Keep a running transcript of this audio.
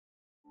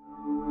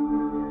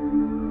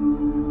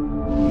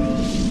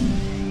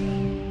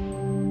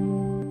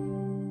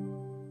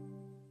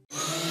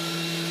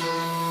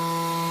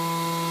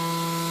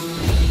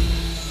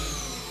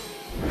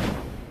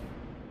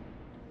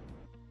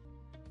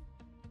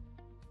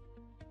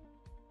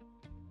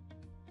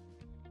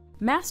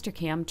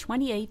Mastercam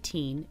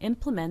 2018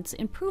 implements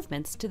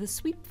improvements to the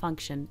sweep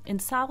function in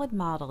solid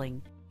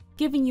modeling,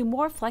 giving you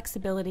more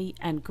flexibility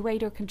and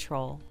greater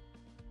control.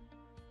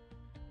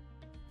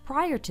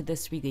 Prior to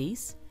this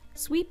release,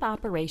 sweep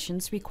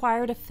operations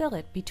required a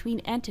fillet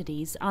between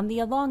entities on the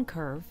along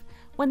curve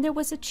when there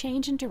was a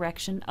change in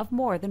direction of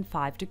more than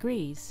 5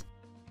 degrees.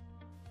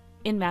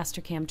 In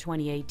Mastercam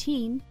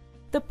 2018,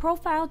 the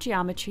profile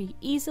geometry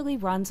easily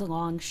runs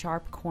along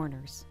sharp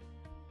corners.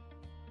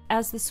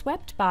 As the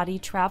swept body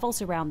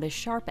travels around this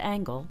sharp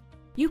angle,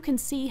 you can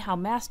see how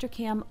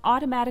Mastercam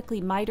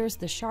automatically miters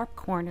the sharp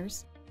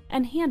corners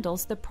and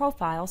handles the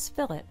profile's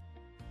fillet.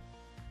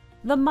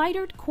 The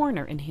mitered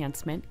corner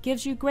enhancement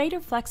gives you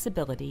greater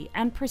flexibility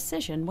and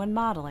precision when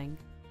modeling,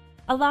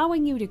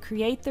 allowing you to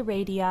create the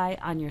radii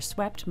on your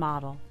swept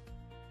model.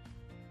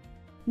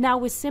 Now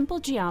with simple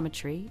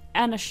geometry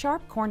and a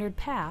sharp-cornered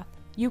path,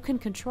 you can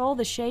control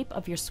the shape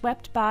of your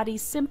swept body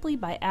simply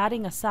by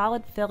adding a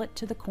solid fillet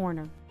to the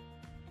corner.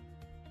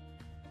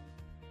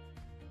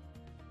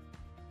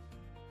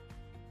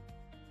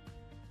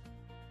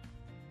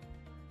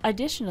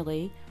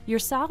 Additionally, your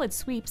solid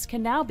sweeps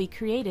can now be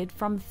created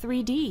from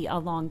 3D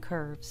along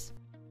curves.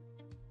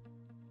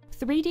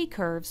 3D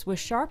curves with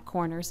sharp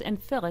corners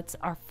and fillets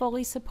are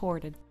fully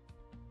supported.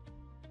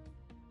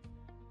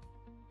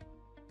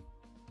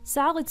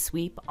 Solid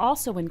Sweep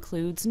also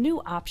includes new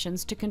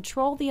options to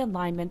control the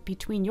alignment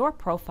between your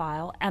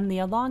profile and the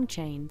along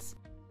chains.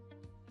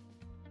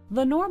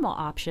 The normal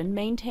option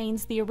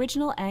maintains the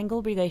original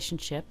angle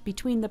relationship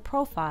between the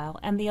profile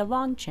and the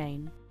along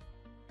chain.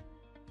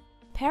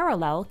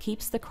 Parallel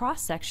keeps the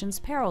cross sections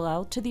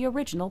parallel to the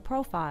original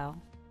profile.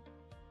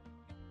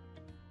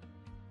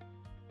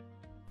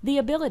 The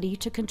ability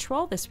to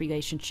control this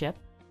relationship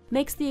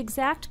makes the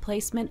exact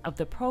placement of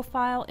the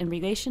profile in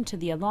relation to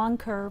the along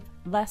curve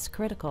less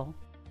critical.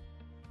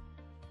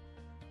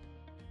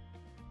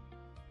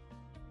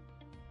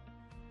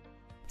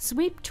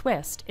 Sweep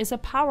Twist is a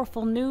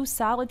powerful new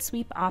solid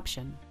sweep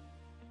option.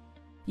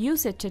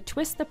 Use it to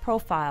twist the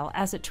profile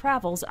as it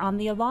travels on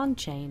the along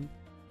chain.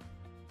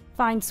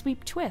 Find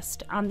Sweep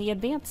Twist on the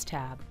Advanced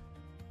tab.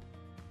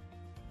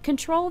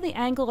 Control the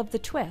angle of the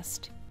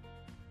twist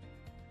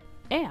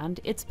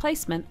and its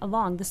placement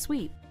along the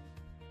sweep.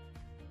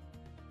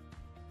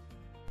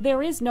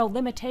 There is no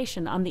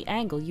limitation on the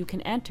angle you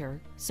can enter,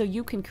 so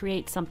you can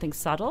create something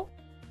subtle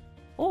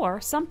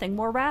or something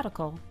more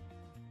radical.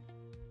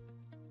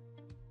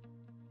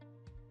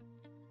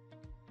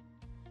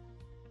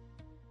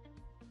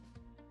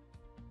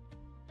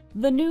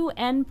 The new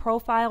N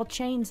Profile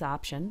Chains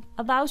option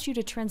allows you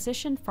to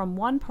transition from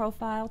one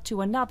profile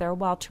to another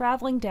while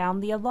traveling down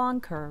the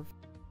along curve.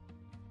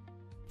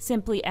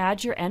 Simply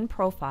add your N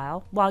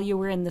profile while you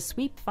are in the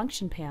Sweep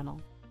function panel.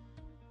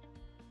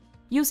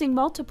 Using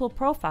multiple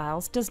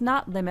profiles does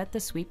not limit the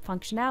sweep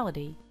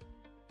functionality.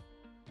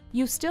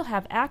 You still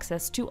have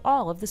access to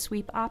all of the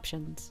sweep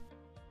options.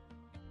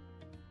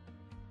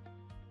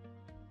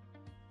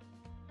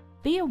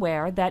 Be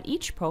aware that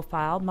each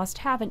profile must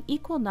have an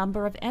equal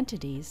number of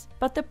entities,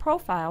 but the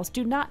profiles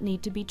do not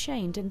need to be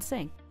chained in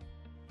sync.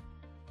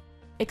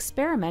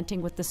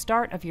 Experimenting with the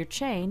start of your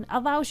chain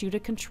allows you to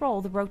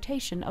control the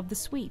rotation of the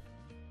sweep.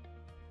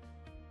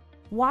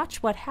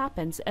 Watch what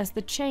happens as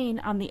the chain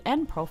on the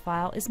N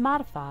profile is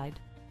modified.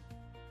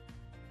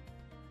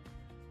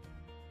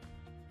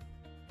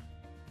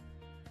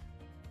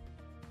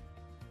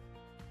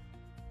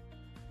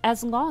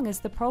 As long as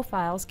the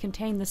profiles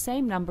contain the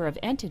same number of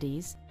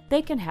entities,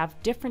 they can have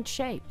different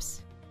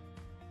shapes.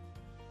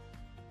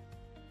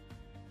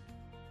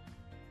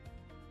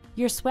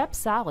 Your swept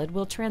solid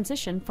will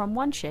transition from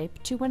one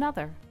shape to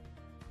another.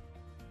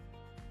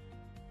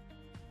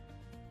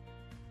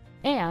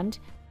 And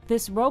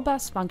this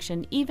robust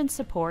function even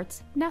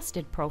supports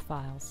nested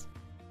profiles.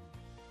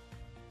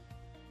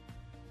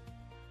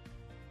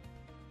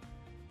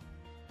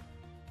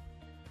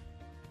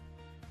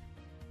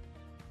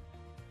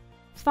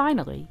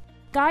 Finally,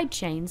 guide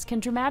chains can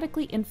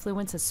dramatically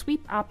influence a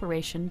sweep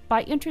operation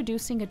by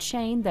introducing a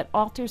chain that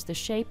alters the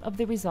shape of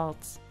the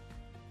results.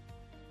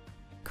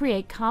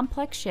 Create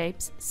complex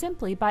shapes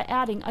simply by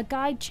adding a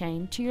guide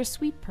chain to your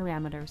sweep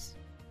parameters.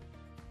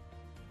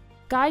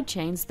 Guide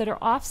chains that are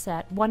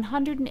offset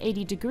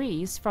 180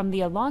 degrees from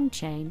the along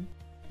chain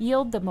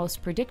yield the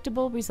most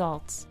predictable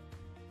results.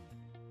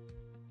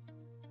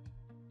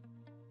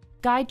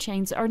 Guide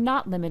chains are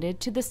not limited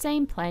to the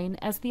same plane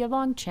as the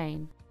along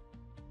chain,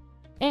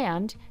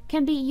 and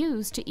can be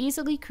used to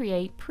easily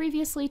create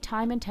previously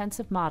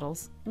time-intensive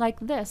models like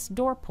this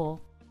door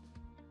pull.